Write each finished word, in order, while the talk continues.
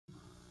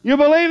You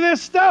believe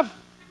this stuff?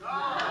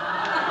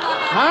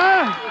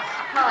 Huh?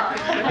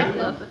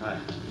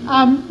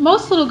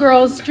 Most little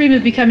girls dream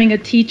of becoming a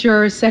teacher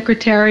or a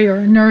secretary or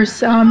a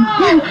nurse.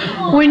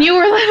 When you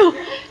were little,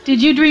 did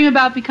you dream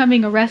about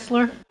becoming a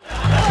wrestler?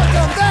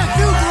 Welcome back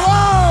to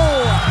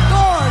Glow!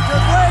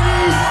 Gorgeous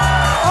ladies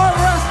of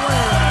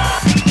wrestling!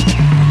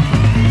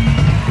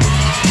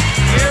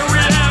 Here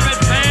we have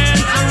it, fans.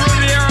 The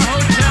Riviera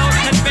Hotel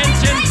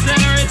Convention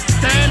Center. It's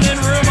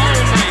standing room only.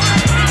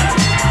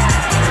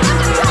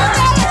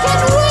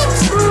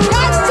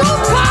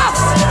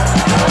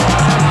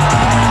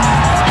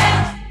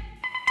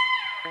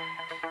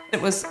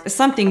 It was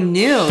something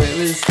new. It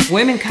was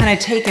women kind of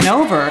taking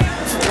over.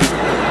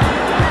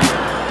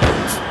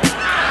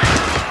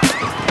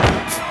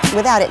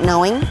 Without it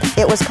knowing,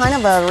 it was kind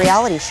of a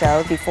reality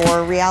show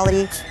before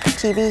reality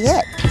TV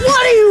hit.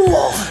 What do you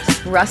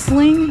want?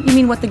 Wrestling? You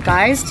mean what the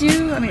guys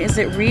do? I mean, is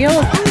it real?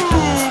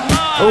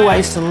 Oh, I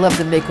used to love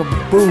to make them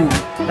boo.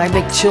 And I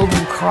make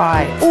children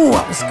cry. Oh,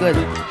 that was good.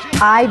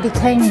 I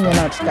became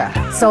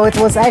Ninochka, so it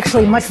was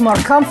actually much more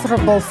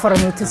comfortable for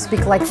me to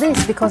speak like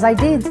this because I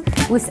did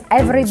with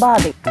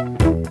everybody.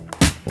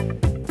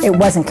 It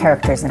wasn't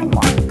characters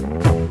anymore.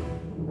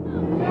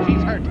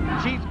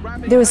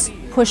 There was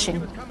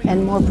pushing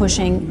and more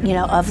pushing, you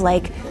know, of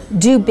like,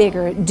 do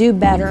bigger, do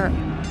better.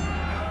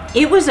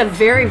 It was a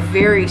very,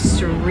 very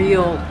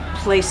surreal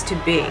place to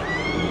be.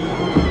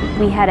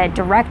 We had a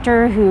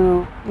director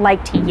who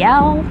liked to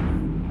yell.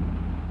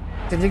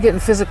 And you're getting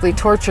physically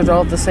tortured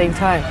all at the same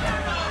time.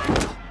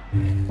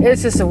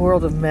 It's just a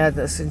world of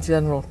madness in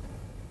general.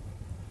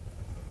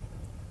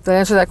 Did I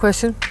answer that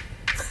question?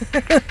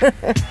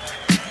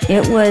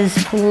 It was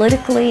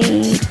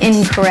politically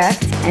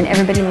incorrect, and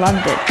everybody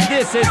loved it.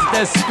 This is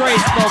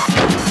disgraceful.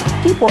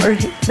 People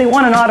they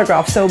want an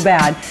autograph so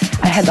bad.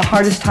 I had the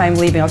hardest time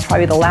leaving. I was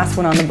probably the last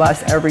one on the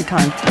bus every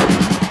time.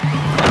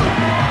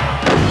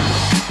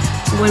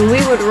 When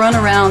we would run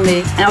around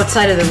the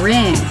outside of the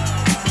ring,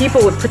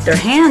 people would put their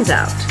hands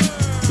out,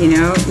 you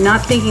know,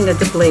 not thinking that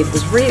the blade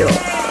was real.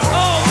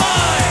 Oh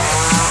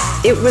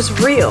my! It was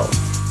real.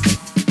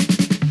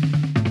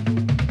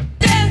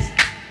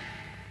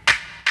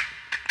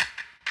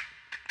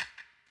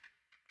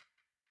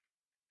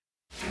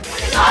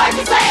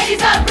 Gorgeous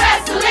ladies of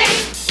wrestling.